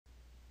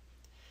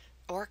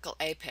Oracle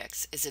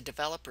Apex is a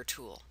developer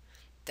tool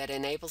that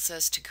enables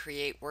us to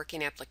create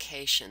working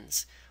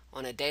applications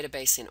on a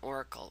database in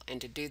Oracle, and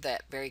to do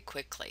that very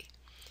quickly.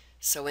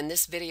 So in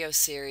this video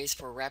series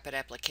for rapid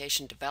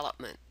application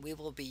development, we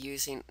will be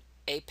using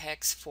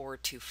Apex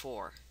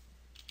 424.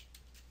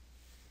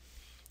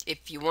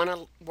 If you want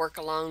to work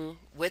along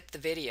with the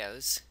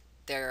videos,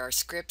 there are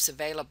scripts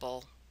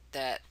available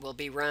that will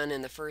be run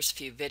in the first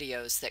few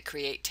videos that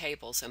create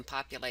tables and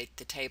populate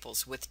the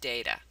tables with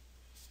data.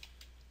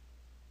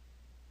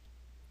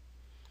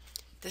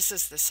 This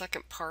is the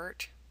second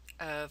part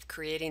of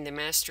creating the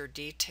master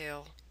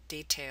detail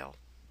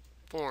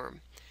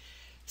form.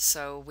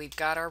 So we've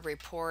got our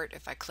report.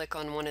 If I click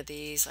on one of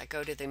these, I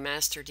go to the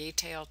master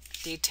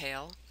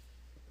detail.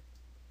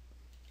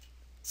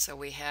 So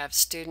we have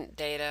student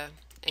data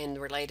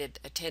and related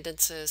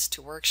attendances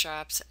to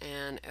workshops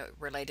and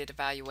related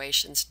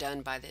evaluations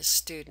done by this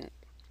student.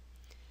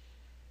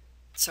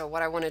 So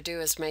what I want to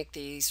do is make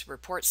these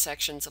report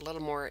sections a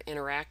little more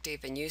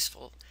interactive and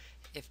useful.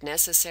 If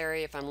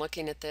necessary, if I'm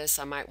looking at this,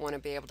 I might want to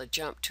be able to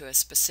jump to a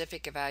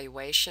specific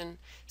evaluation,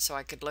 so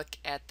I could look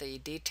at the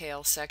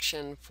detail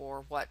section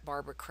for what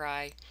Barbara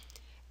Kreie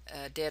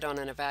did on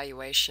an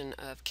evaluation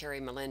of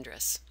Carrie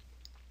Melendres.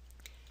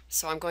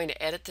 So I'm going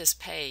to edit this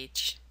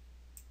page,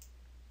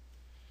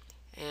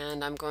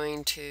 and I'm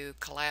going to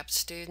collapse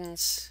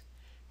students,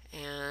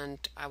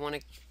 and I want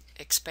to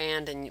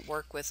expand and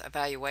work with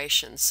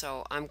evaluation.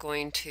 So I'm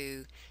going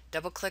to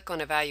double click on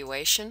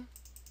evaluation,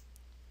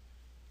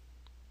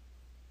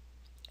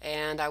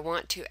 and I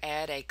want to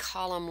add a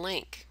column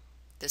link.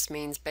 This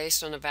means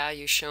based on the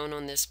value shown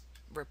on this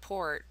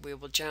report, we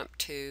will jump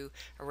to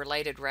a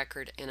related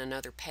record in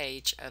another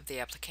page of the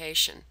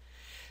application.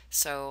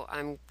 So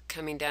I'm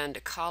coming down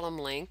to column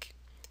link,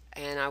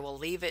 and I will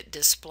leave it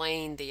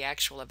displaying the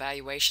actual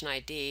evaluation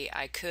ID.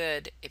 I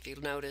could, if you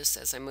notice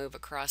as I move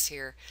across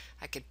here,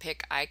 I could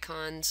pick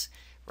icons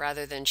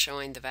rather than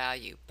showing the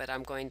value, but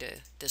I'm going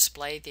to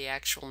display the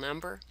actual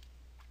number.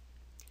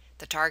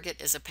 The target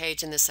is a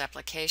page in this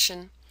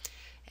application,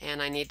 and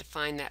I need to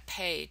find that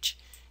page,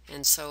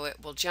 and so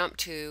it will jump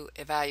to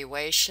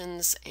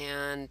evaluations,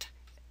 and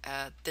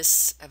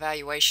this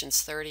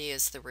evaluations 30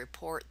 is the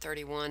report,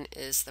 31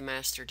 is the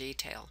master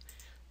detail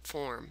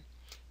form,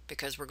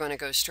 because we're going to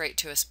go straight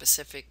to a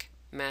specific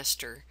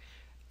master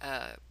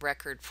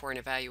record for an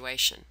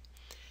evaluation.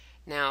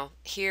 Now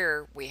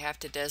here we have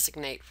to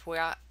designate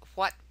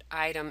what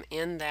item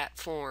in that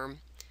form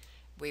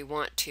we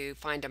want to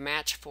find a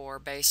match for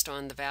based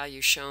on the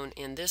value shown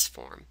in this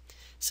form.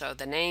 So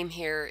the name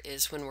here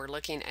is when we're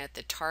looking at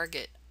the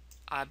target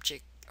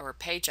object or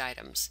page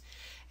items,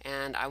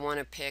 and I want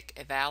to pick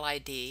eval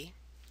ID,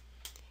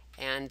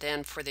 and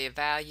then for the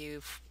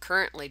value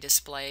currently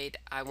displayed,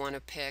 I want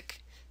to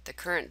pick the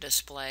current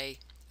display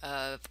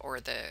of, or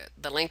the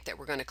link that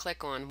we're going to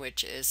click on,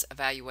 which is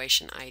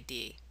evaluation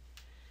ID.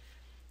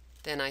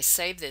 Then I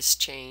save this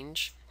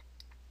change,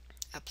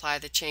 apply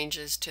the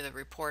changes to the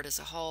report as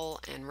a whole,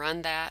 and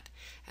run that,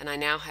 and I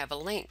now have a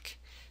link.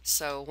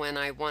 So when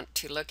I want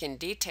to look in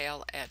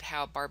detail at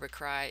how Barbara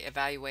Kreie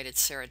evaluated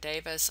Sarah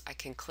Davis, I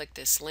can click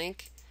this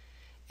link,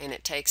 and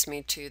it takes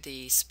me to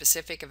the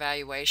specific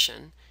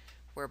evaluation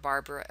where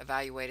Barbara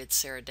evaluated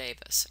Sarah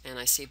Davis, and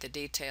I see the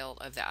detail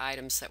of the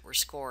items that were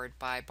scored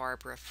by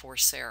Barbara for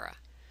Sarah.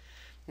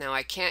 Now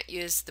I can't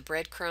use the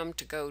breadcrumb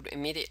to go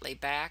immediately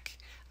back.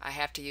 I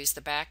have to use the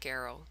back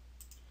arrow.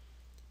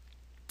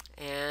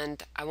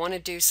 And I want to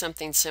do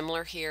something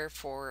similar here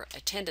for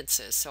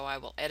attendances, so I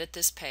will edit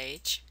this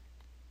page,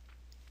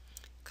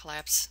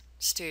 collapse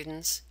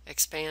students,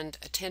 expand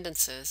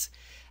attendances,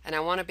 and I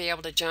want to be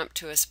able to jump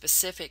to a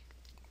specific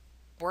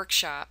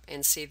workshop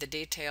and see the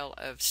detail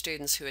of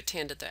students who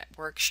attended that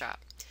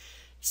workshop.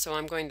 So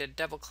I'm going to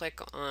double click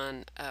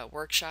on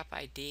workshop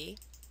ID.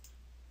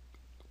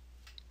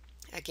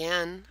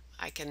 Again,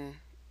 I can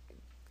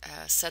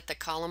set the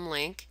column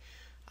link.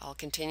 I'll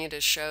continue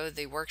to show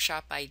the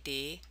workshop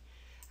ID.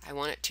 I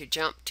want it to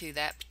jump to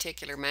that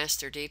particular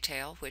master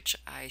detail, which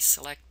I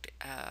select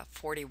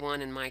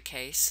 41 in my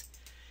case.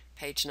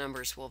 Page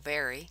numbers will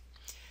vary.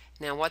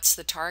 Now what's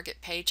the target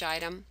page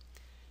item?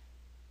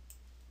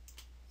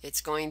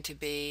 It's going to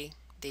be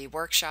the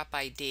workshop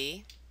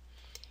ID.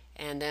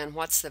 And then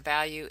what's the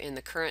value in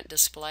the current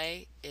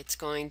display? It's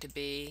going to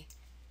be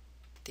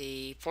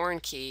the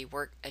foreign key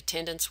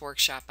attendance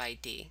workshop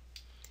ID.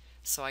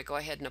 So I go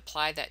ahead and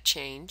apply that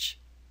change,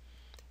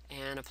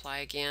 and apply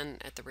again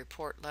at the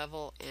report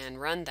level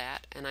and run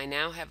that, and I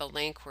now have a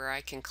link where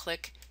I can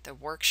click the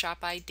workshop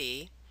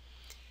ID.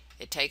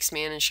 It takes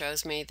me in and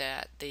shows me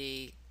that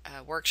the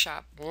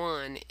workshop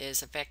 1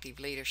 is effective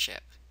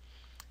leadership.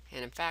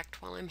 And in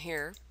fact, while I'm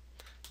here,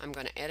 I'm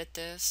going to edit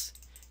this,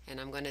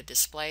 and I'm going to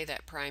display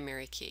that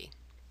primary key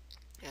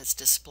as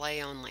display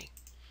only.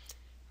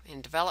 In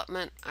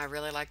development, I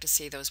really like to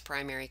see those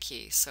primary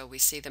keys, so we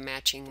see the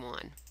matching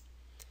one.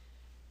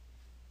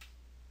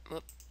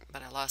 Whoop,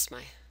 but I lost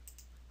my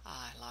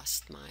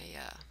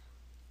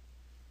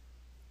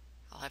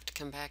I'll have to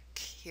come back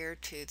here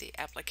to the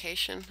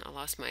application. I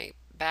lost my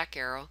back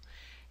arrow,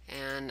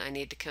 and I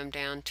need to come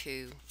down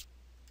to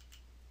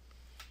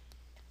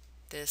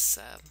this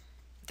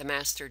the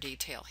master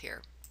detail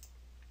here.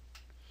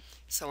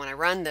 So when I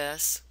run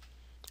this,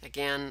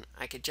 again,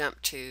 I could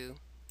jump to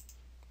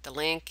the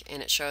link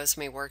and it shows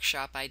me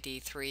workshop ID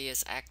 3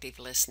 is active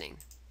listening.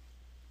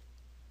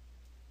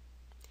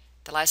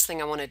 The last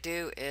thing I want to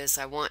do is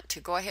I want to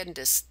go ahead and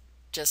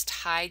just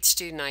hide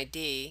student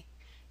ID,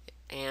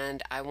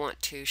 and I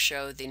want to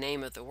show the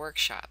name of the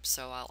workshop.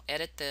 So I'll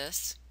edit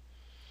this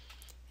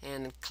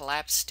and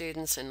collapse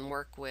students and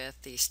work with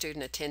the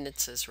student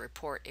attendances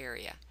report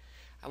area.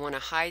 I want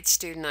to hide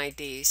student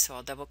ID, so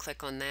I'll double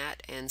click on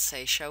that and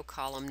say show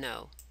column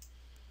no,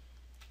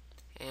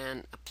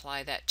 and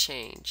apply that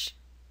change.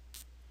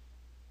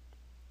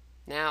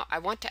 Now I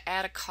want to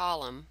add a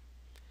column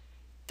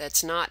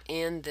that's not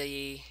in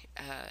the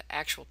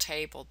actual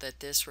table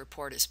that this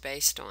report is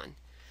based on.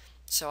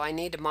 So I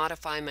need to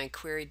modify my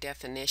query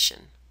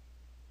definition.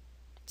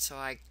 So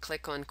I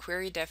click on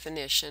query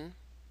definition,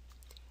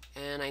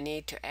 and I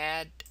need to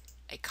add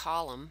a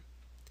column,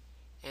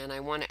 and I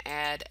want to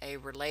add a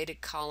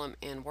related column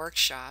in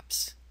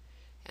workshops,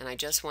 and I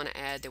just want to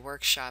add the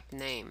workshop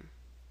name.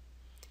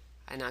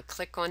 And I'll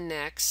click on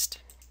next,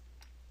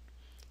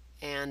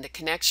 and the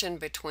connection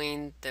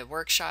between the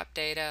workshop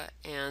data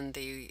and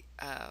the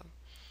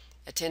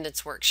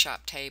attendance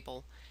workshop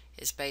table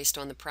is based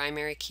on the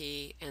primary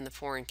key and the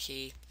foreign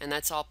key, and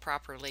that's all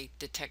properly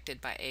detected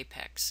by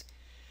Apex.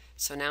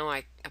 So now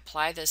I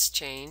apply this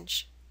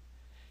change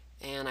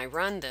and I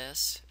run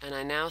this, and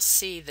I now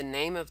see the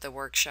name of the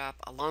workshop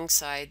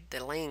alongside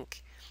the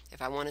link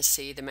if I want to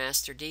see the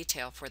master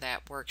detail for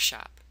that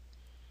workshop.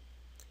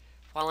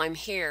 While I'm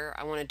here,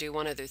 I want to do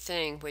one other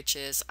thing, which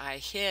is I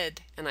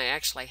hid, and I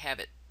actually have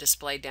it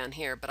displayed down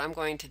here, but I'm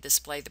going to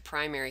display the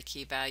primary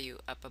key value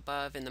up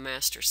above in the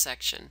master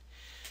section.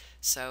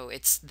 So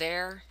it's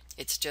there,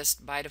 it's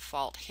just by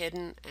default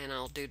hidden, and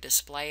I'll do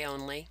display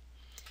only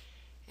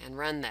and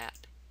run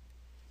that.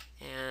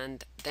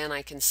 And then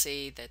I can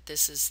see that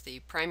this is the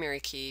primary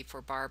key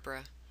for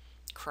Barbara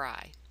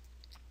Kreie.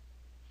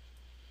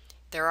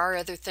 There are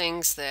other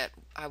things that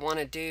I want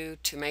to do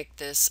to make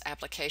this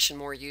application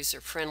more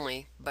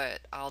user-friendly,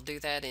 but I'll do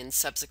that in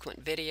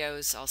subsequent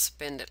videos. I'll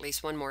spend at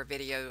least one more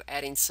video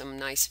adding some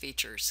nice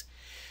features.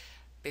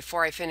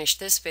 Before I finish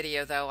this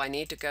video, though, I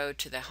need to go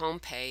to the home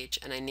page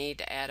and I need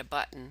to add a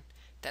button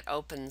that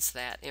opens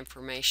that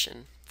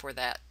information for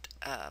that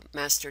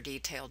master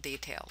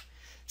detail.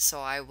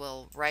 So I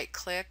will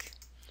right-click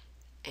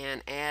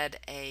and add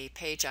a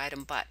page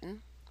item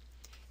button,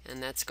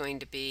 and that's going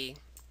to be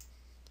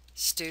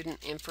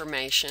student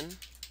information,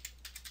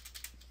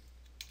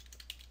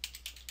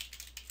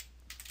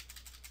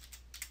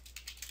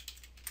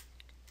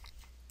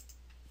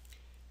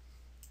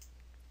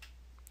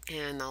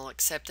 and I'll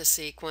accept the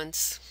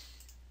sequence,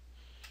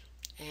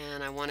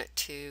 and I want it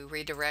to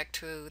redirect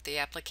to the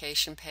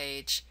application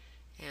page,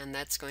 and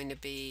that's going to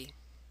be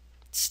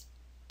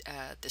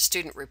the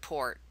student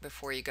report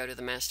before you go to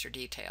the master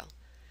detail.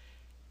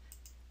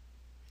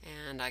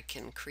 And I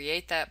can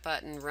create that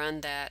button,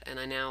 run that, and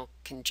I now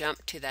can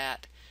jump to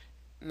that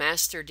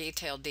master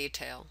detail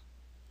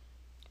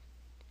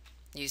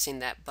using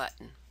that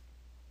button.